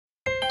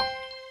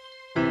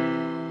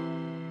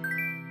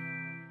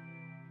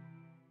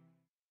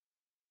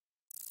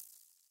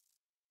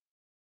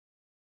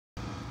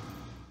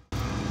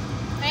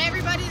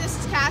everybody, this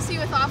is Cassie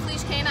with Off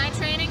Leash Canine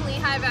Training,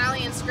 Lehigh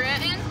Valley and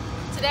Scranton.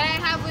 Today I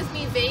have with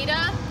me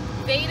Vada.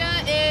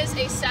 Vada is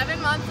a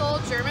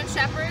 7-month-old German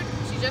Shepherd.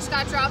 She just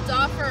got dropped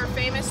off for her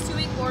famous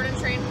 2-week board and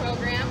train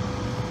program.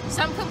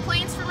 Some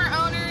complaints from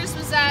her owners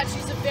was that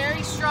she's a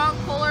very strong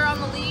puller on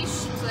the leash,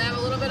 so they have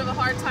a little bit of a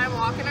hard time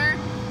walking her.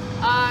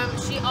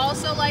 She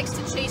also likes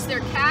to chase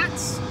their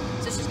cats,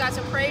 so she's got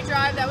some prey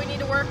drive that we need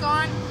to work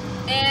on.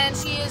 And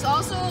she is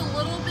also a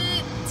little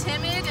bit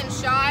timid and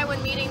shy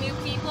when meeting new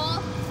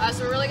people,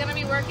 so we're really going to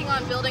be working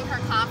on building her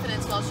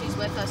confidence while she's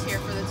with us here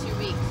for the 2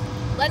 weeks.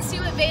 Let's see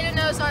what Vada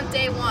knows on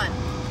day 1.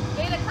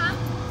 Vada, come.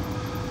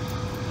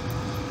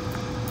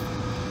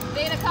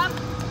 Vada, come.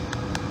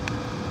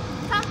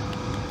 Come.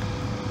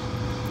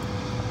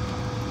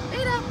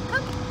 Vada,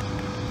 come.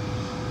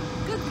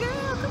 Good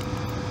girl, come.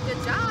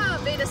 Good job.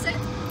 Vada, sit.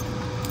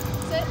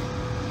 Sit.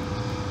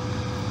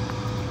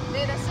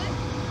 Vada, sit.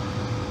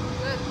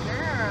 Good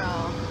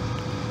girl.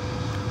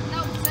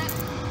 No, sit.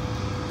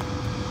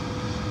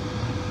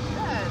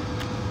 Good.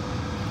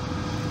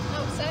 No,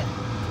 sit.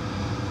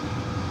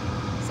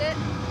 Sit.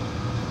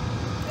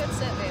 Good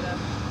sit, Vada.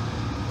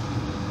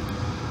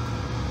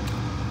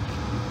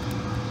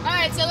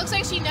 Alright, so it looks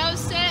like she knows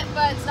sit,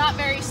 but it's not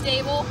very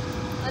stable.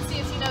 Let's see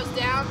if she knows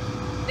down.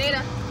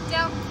 Vada,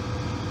 down.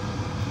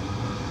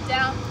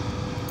 Down.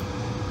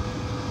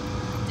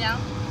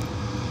 Down.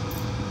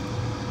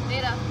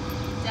 Vada,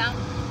 down.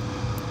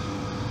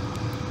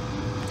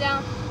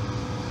 Down.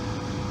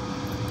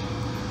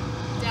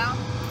 Down.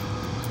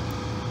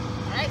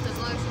 Alright, so as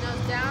long as she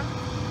knows down.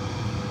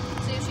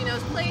 See if she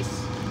knows place.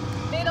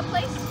 Vada,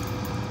 place.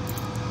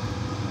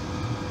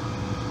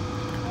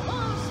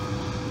 Almost.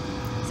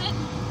 Sit.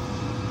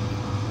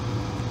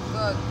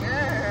 Good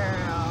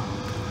girl.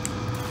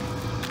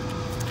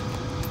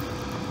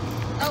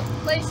 Oh,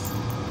 place.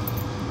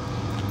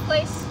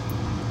 Place.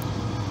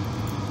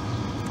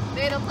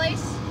 Vada,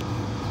 place.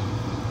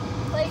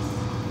 Place.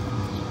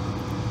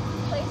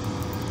 Place.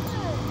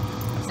 Good.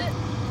 Sit.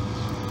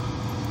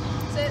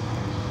 Sit.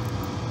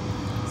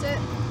 Sit.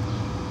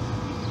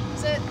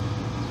 Sit.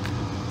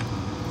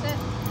 Sit.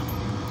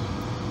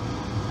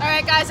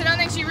 Alright guys, I don't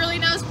think she really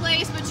knows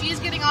place, but she is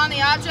getting on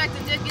the object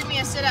and did give me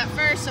a sit at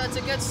first, so it's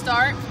a good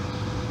start.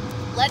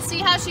 Let's see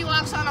how she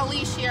walks on a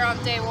leash here on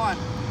day 1.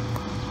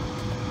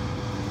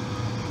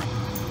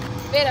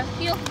 Vada,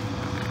 heel.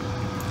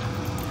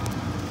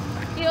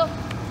 Heel.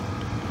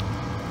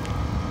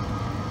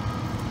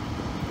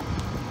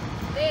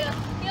 Vada,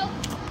 heel.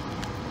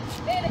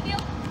 Vada,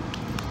 heel.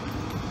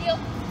 Heel.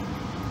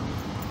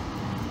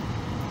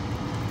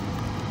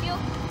 Heel.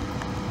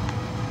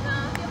 No,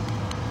 heel.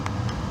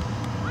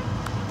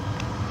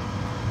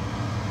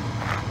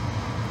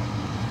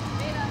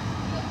 Vada, heel.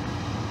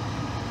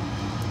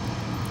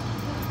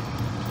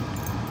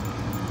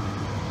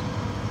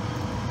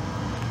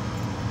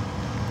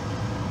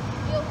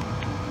 Heel.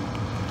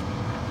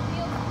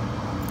 Heel.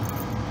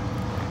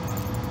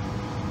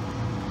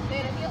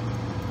 Vada, heel.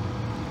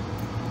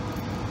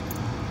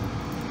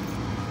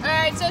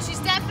 Alright, so she's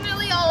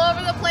definitely all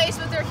over the place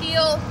with her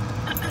heel.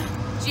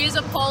 She is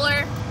a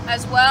puller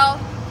as well.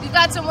 We've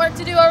got some work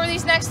to do over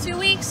these next 2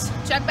 weeks.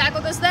 Check back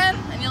with us then,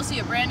 and you'll see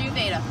a brand new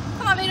Vada.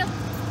 Come on, Vada.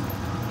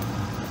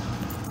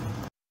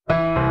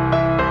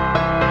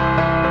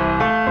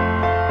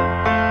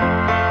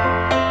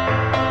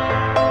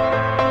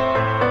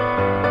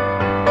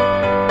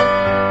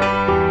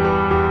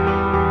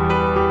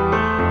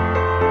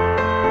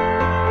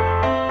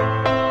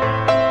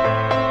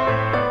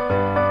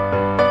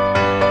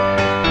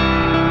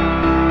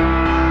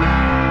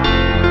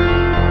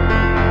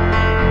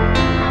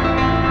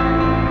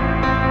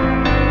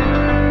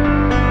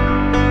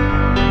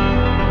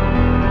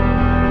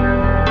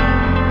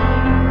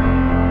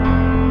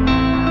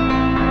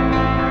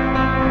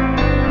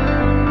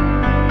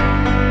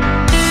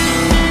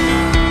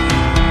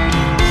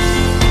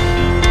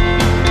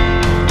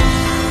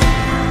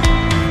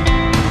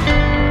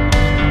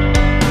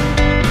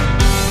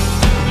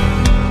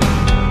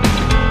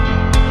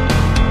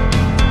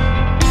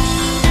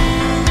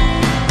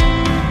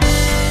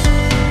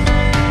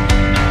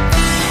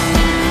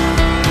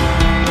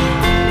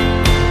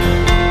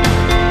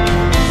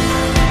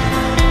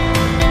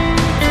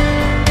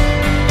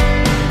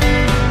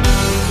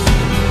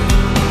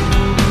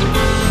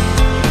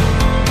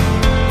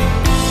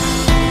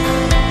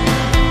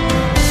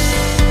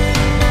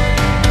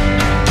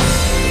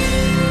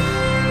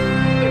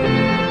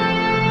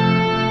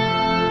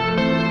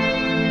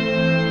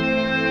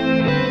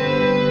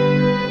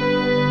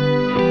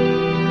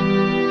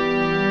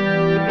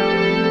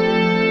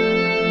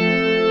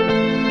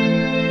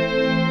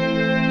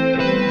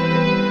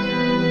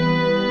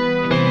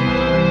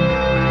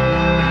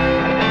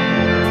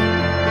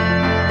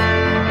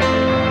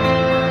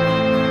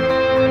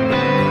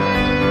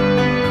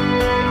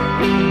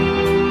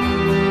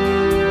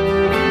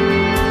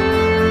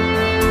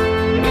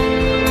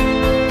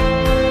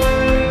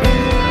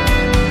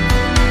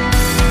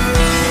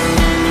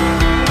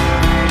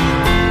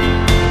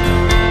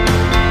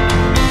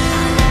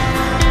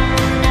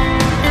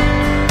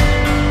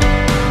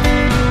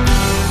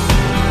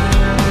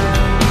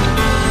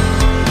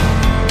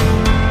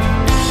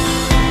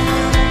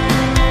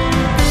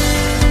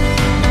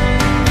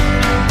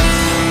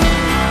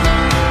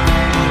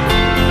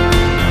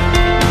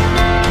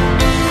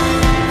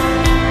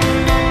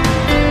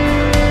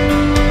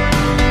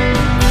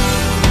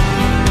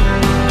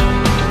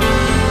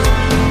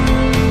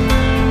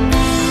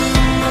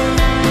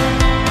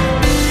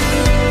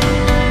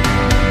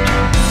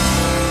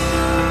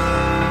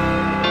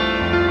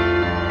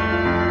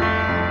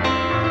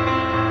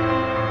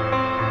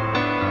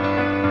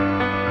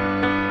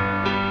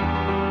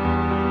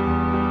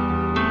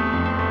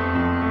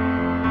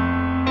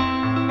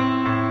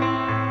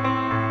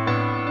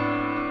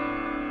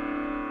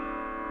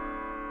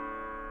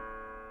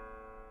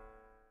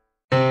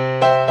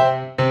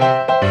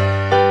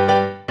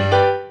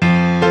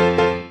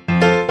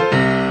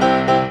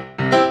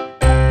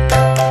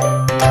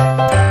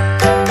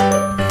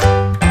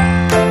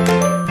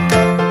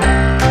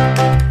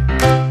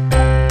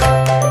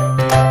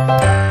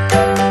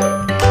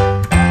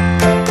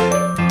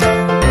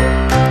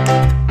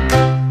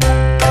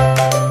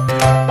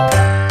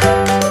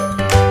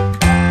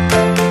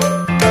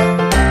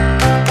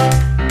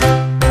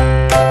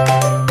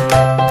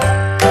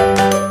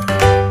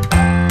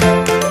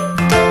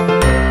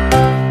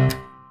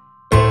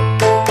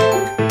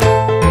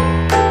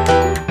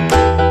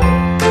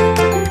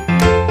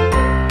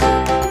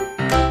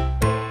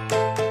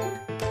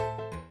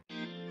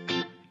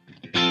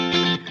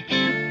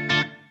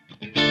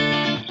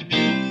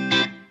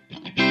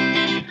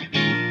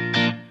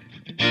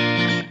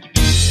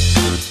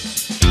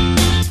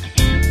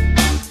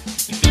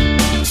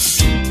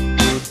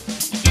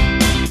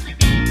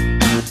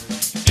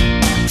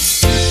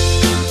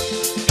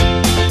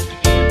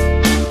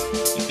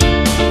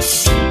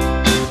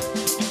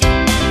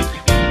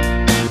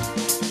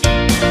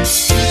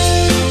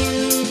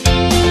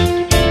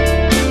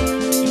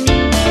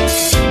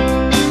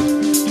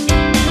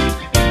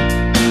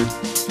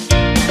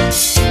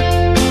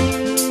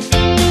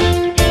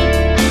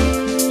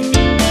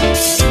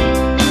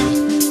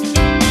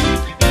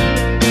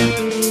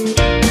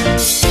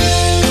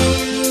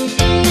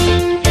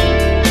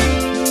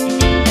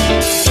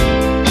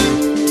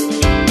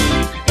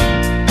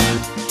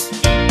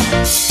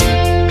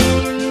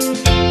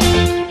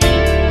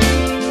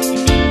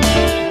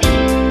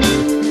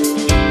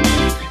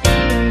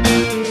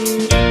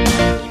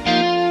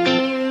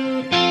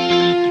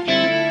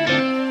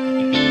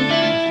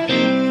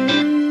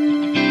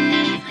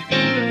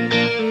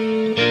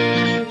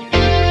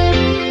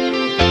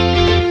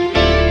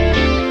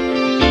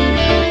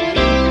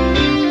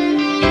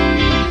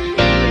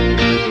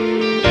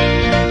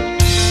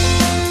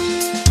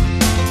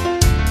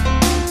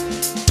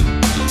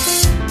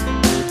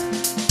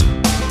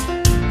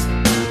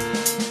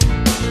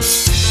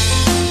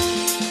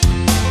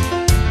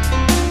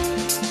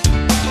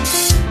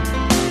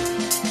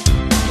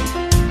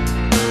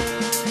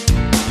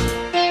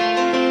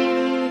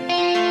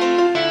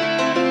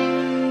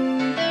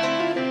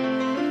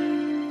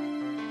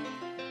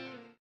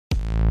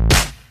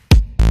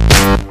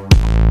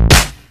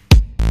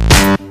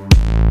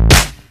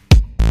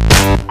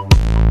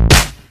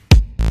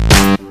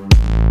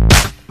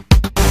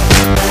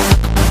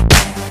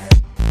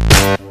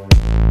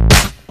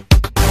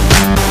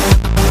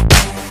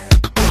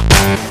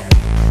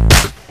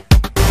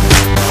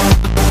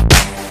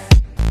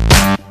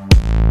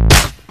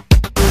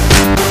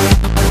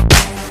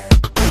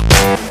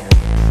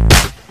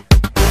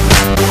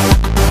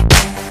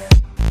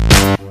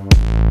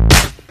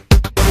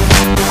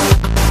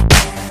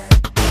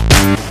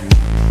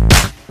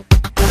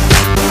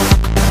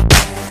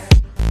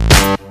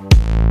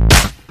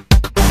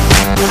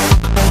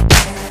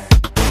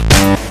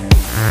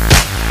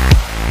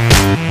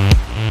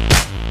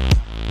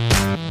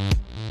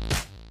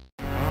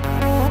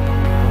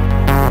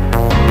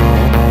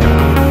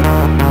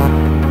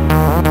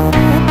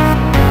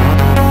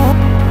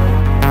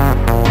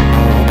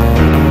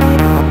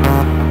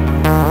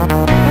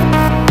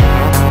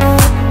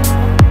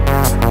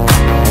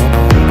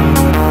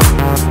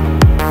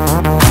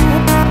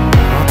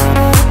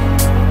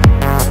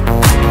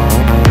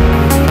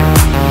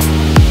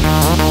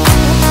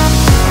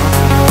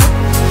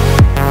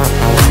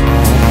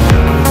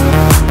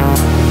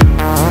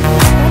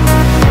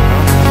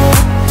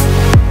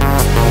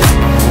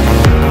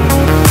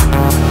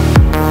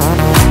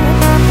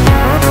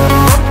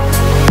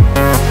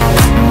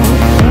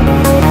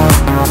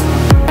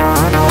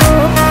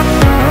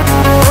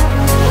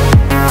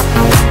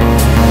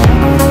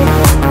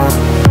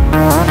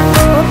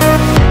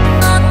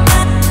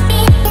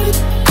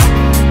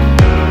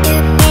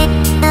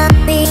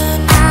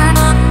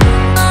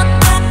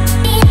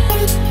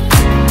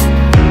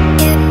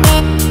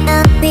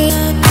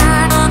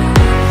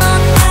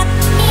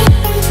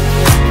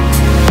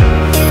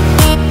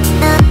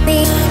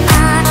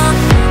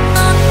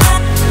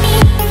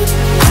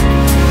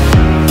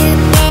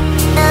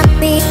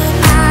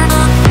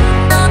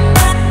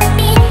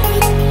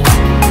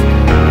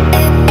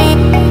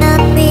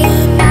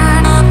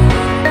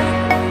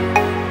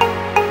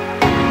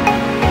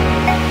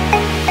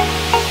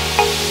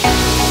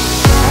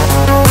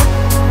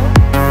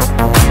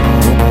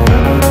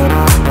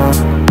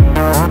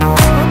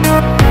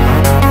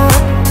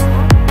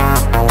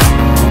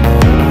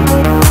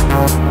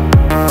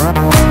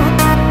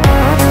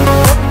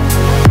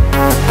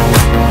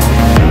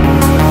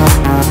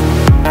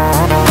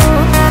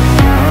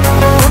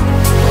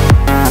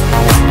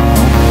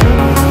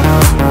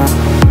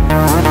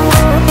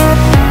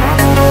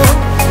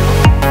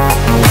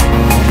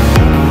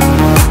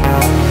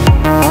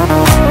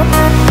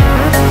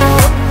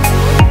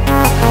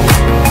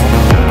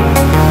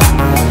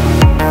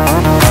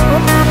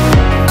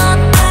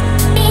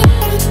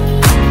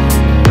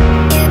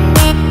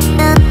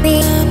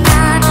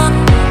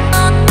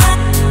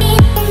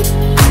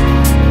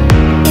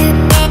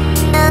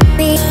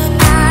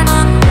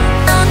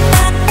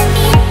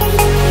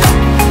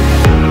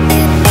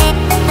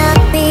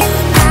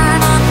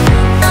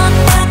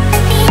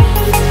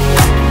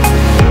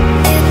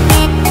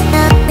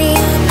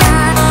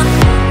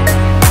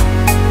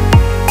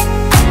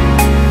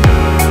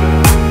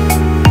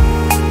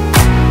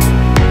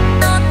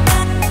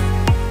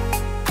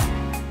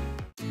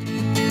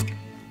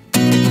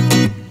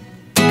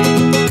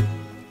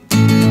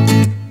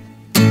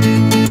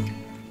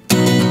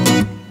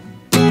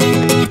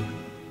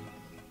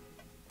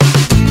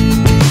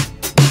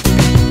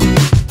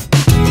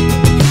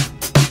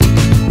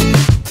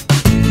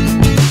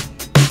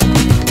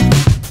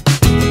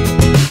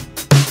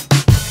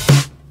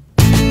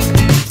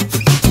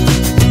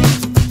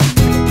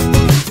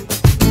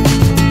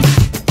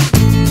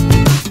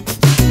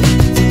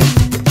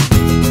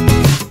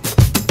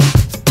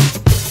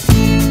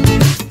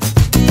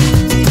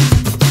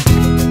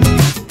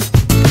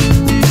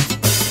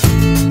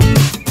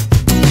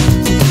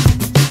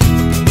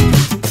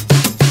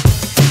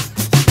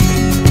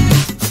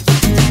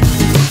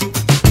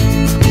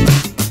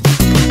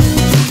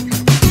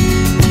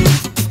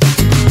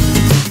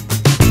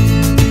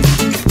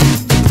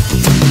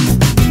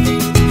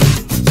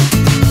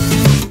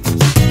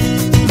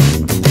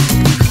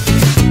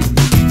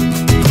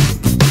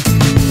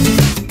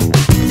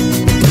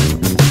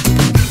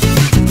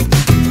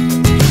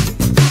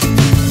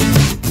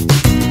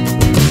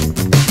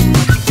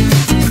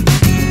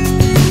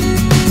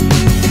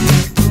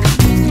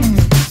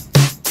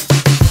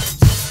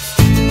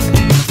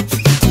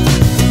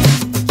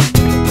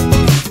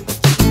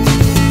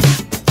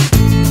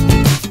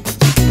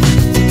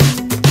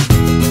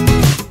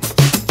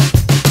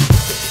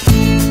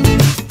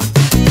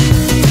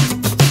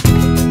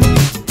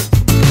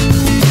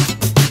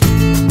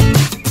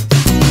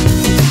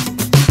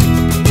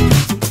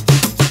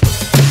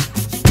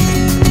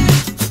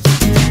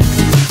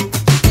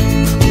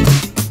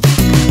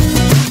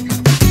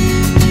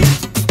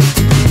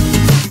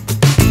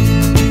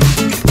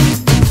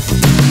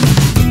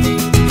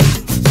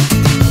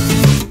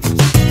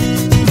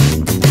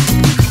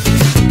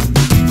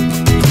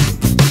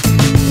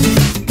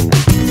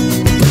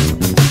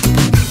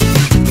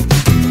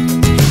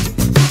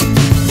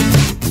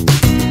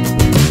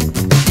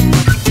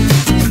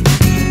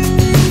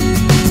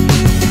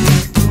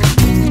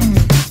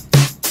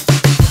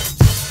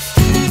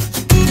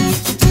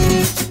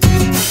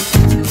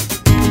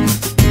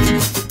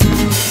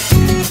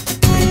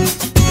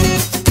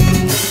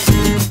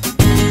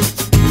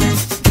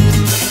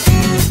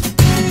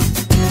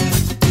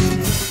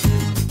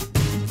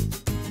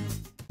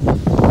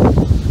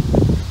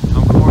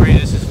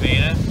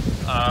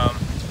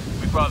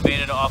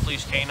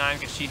 OLK9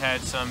 because she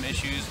had some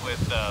issues with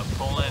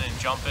pulling and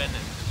jumping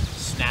and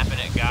snapping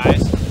at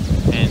guys.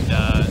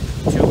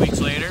 And 2 weeks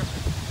later,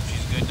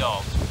 she's a good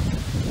dog.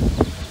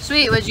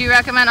 Sweet. Would you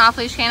recommend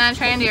off-leash canine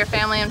training to your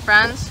family and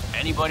friends?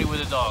 Anybody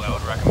with a dog, I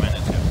would recommend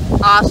it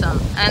to. Awesome.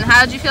 And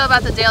how did you feel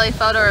about the daily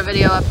photo or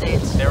video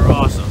updates? They were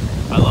awesome.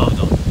 I loved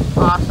them.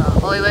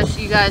 Awesome. Well, we wish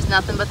you guys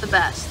nothing but the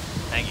best.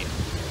 Thank you.